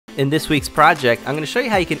In this week's project, I'm going to show you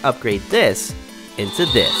how you can upgrade this into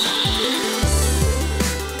this.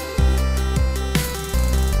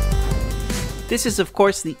 This is of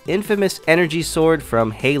course the infamous energy sword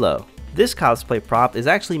from Halo. This cosplay prop is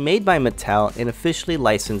actually made by Mattel and officially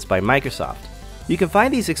licensed by Microsoft. You can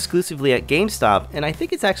find these exclusively at GameStop, and I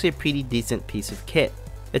think it's actually a pretty decent piece of kit.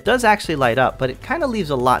 It does actually light up, but it kind of leaves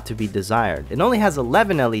a lot to be desired. It only has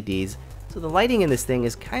 11 LEDs, so the lighting in this thing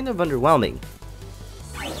is kind of underwhelming.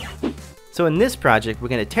 So in this project, we're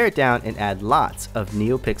going to tear it down and add lots of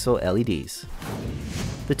NeoPixel LEDs.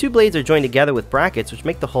 The two blades are joined together with brackets which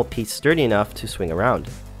make the whole piece sturdy enough to swing around.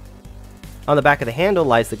 On the back of the handle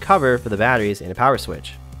lies the cover for the batteries and a power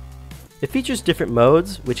switch. It features different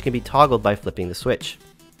modes which can be toggled by flipping the switch.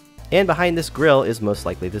 And behind this grill is most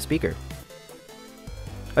likely the speaker.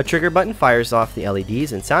 A trigger button fires off the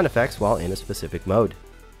LEDs and sound effects while in a specific mode.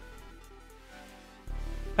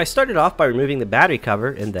 I started off by removing the battery cover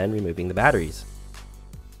and then removing the batteries.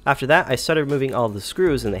 After that, I started removing all of the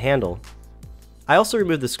screws in the handle. I also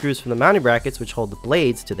removed the screws from the mounting brackets which hold the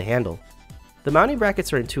blades to the handle. The mounting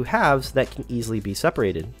brackets are in two halves that can easily be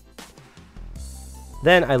separated.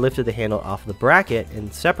 Then I lifted the handle off the bracket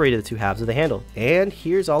and separated the two halves of the handle. And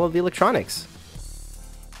here's all of the electronics.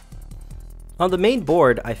 On the main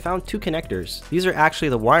board, I found two connectors. These are actually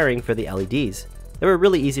the wiring for the LEDs. They were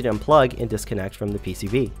really easy to unplug and disconnect from the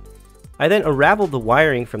PCB. I then unraveled the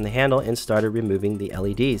wiring from the handle and started removing the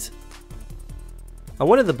LEDs. On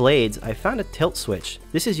one of the blades, I found a tilt switch.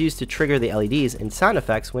 This is used to trigger the LEDs and sound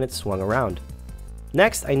effects when it's swung around.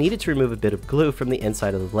 Next, I needed to remove a bit of glue from the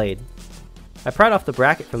inside of the blade. I pried off the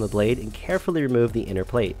bracket from the blade and carefully removed the inner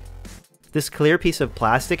plate. This clear piece of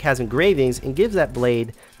plastic has engravings and gives that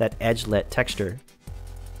blade that edge-let texture.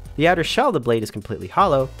 The outer shell of the blade is completely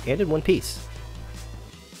hollow and in one piece.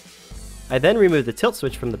 I then removed the tilt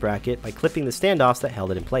switch from the bracket by clipping the standoffs that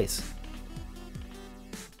held it in place.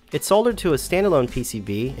 It's soldered to a standalone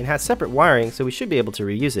PCB and has separate wiring, so we should be able to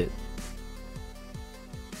reuse it.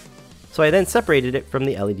 So I then separated it from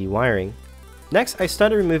the LED wiring. Next, I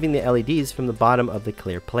started removing the LEDs from the bottom of the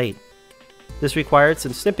clear plate. This required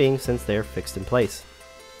some snipping since they're fixed in place.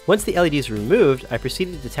 Once the LEDs were removed, I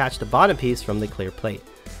proceeded to detach the bottom piece from the clear plate.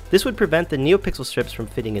 This would prevent the NeoPixel strips from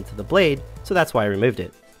fitting into the blade, so that's why I removed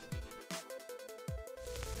it.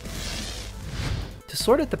 To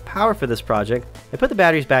sort out the power for this project, I put the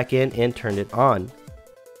batteries back in and turned it on.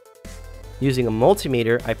 Using a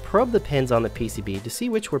multimeter, I probed the pins on the PCB to see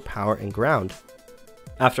which were power and ground.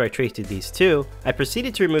 After I traced these two, I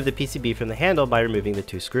proceeded to remove the PCB from the handle by removing the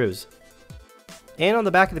two screws. And on the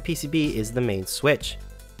back of the PCB is the main switch.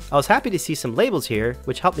 I was happy to see some labels here,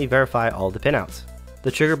 which helped me verify all the pinouts.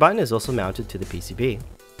 The trigger button is also mounted to the PCB.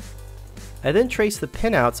 I then traced the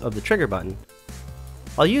pinouts of the trigger button.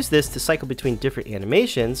 I'll use this to cycle between different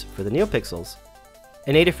animations for the NeoPixels.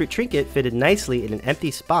 An Adafruit trinket fitted nicely in an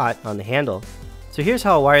empty spot on the handle. So here's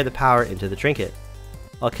how I'll wire the power into the trinket.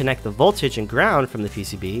 I'll connect the voltage and ground from the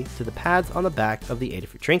PCB to the pads on the back of the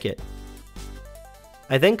Adafruit trinket.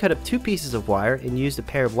 I then cut up two pieces of wire and used a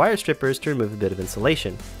pair of wire strippers to remove a bit of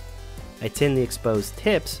insulation. I tinned the exposed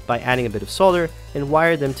tips by adding a bit of solder and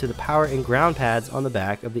wired them to the power and ground pads on the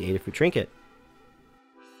back of the Adafruit trinket.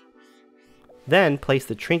 Then placed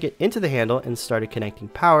the trinket into the handle and started connecting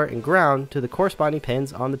power and ground to the corresponding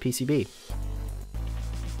pins on the PCB.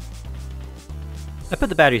 I put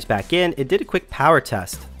the batteries back in and did a quick power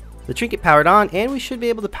test. The trinket powered on and we should be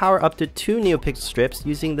able to power up to 2 NeoPixel strips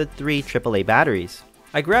using the 3 AAA batteries.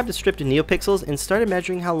 I grabbed a strip of NeoPixels and started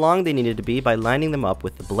measuring how long they needed to be by lining them up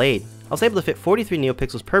with the blade. I was able to fit 43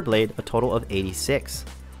 NeoPixels per blade, a total of 86.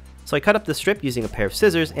 So I cut up the strip using a pair of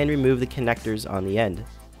scissors and removed the connectors on the end.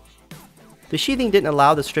 The sheathing didn't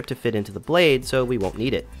allow the strip to fit into the blade, so we won't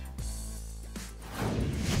need it.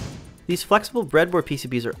 These flexible breadboard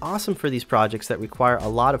PCBs are awesome for these projects that require a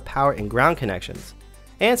lot of power and ground connections.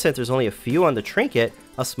 And since there's only a few on the trinket,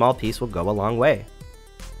 a small piece will go a long way.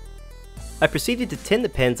 I proceeded to tin the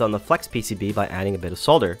pins on the flex PCB by adding a bit of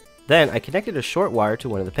solder. Then I connected a short wire to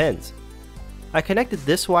one of the pins. I connected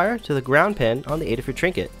this wire to the ground pin on the Adafruit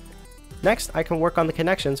trinket. Next, I can work on the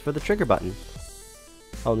connections for the trigger button.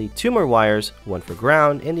 I'll need 2 more wires, one for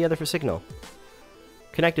ground and the other for signal.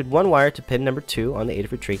 Connected one wire to pin number 2 on the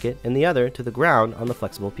Adafruit trinket and the other to the ground on the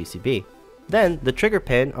flexible PCB. Then the trigger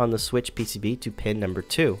pin on the switch PCB to pin number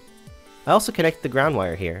 2. I also connected the ground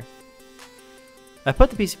wire here. I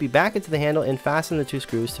put the PCB back into the handle and fastened the 2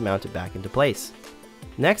 screws to mount it back into place.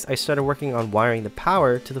 Next, I started working on wiring the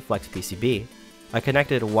power to the flex PCB. I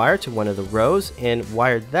connected a wire to one of the rows and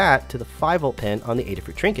wired that to the 5V pin on the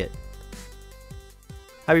Adafruit trinket.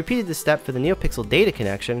 I repeated this step for the NeoPixel data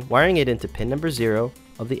connection, wiring it into pin number 0,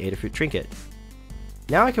 of the Adafruit trinket.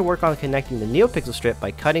 Now I can work on connecting the NeoPixel strip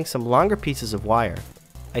by cutting some longer pieces of wire.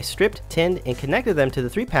 I stripped, tinned, and connected them to the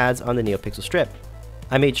 3 pads on the NeoPixel strip.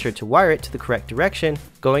 I made sure to wire it to the correct direction,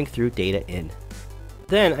 going through data in.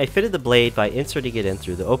 Then I fitted the blade by inserting it in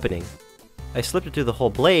through the opening. I slipped it through the whole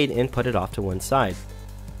blade and put it off to one side.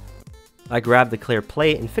 I grabbed the clear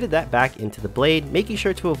plate and fitted that back into the blade, making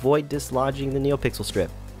sure to avoid dislodging the NeoPixel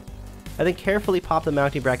strip. I then carefully popped the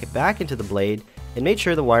mounting bracket back into the blade and made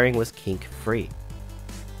sure the wiring was kink-free.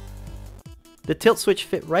 The tilt switch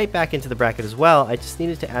fit right back into the bracket as well, I just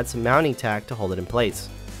needed to add some mounting tack to hold it in place.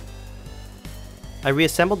 I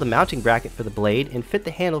reassembled the mounting bracket for the blade and fit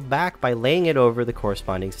the handle back by laying it over the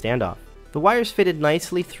corresponding standoff. The wires fitted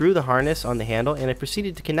nicely through the harness on the handle and I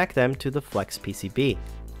proceeded to connect them to the flex PCB.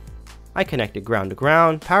 I connected ground to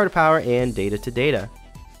ground, power to power, and data to data.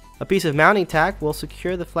 A piece of mounting tack will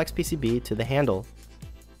secure the flex PCB to the handle.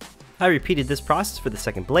 I repeated this process for the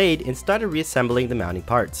second blade and started reassembling the mounting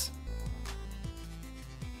parts.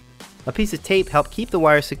 A piece of tape helped keep the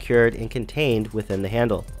wires secured and contained within the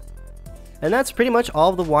handle. And that's pretty much all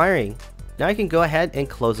of the wiring. Now I can go ahead and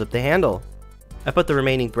close up the handle. I put the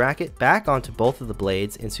remaining bracket back onto both of the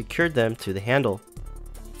blades and secured them to the handle.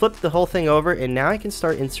 Flipped the whole thing over and now I can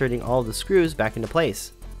start inserting all of the screws back into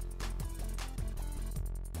place.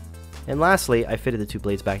 And lastly, I fitted the 2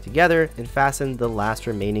 blades back together and fastened the last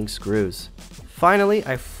remaining screws. Finally,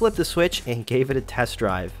 I flipped the switch and gave it a test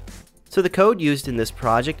drive. So the code used in this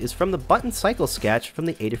project is from the button cycle sketch from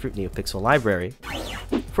the Adafruit NeoPixel library.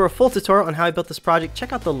 For a full tutorial on how I built this project,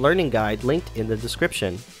 check out the learning guide linked in the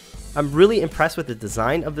description. I'm really impressed with the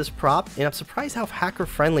design of this prop, and I'm surprised how hacker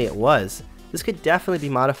friendly it was. This could definitely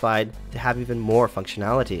be modified to have even more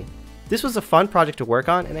functionality. This was a fun project to work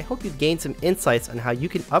on, and I hope you gained some insights on how you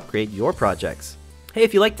can upgrade your projects. Hey,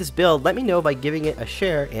 if you like this build, let me know by giving it a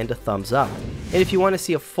share and a thumbs up. And if you want to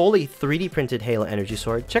see a fully 3D printed Halo energy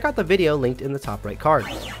sword, check out the video linked in the top right card.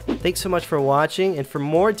 Thanks so much for watching, and for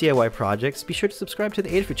more DIY projects, be sure to subscribe to the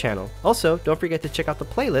Adafruit channel. Also, don't forget to check out the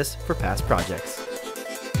playlist for past projects.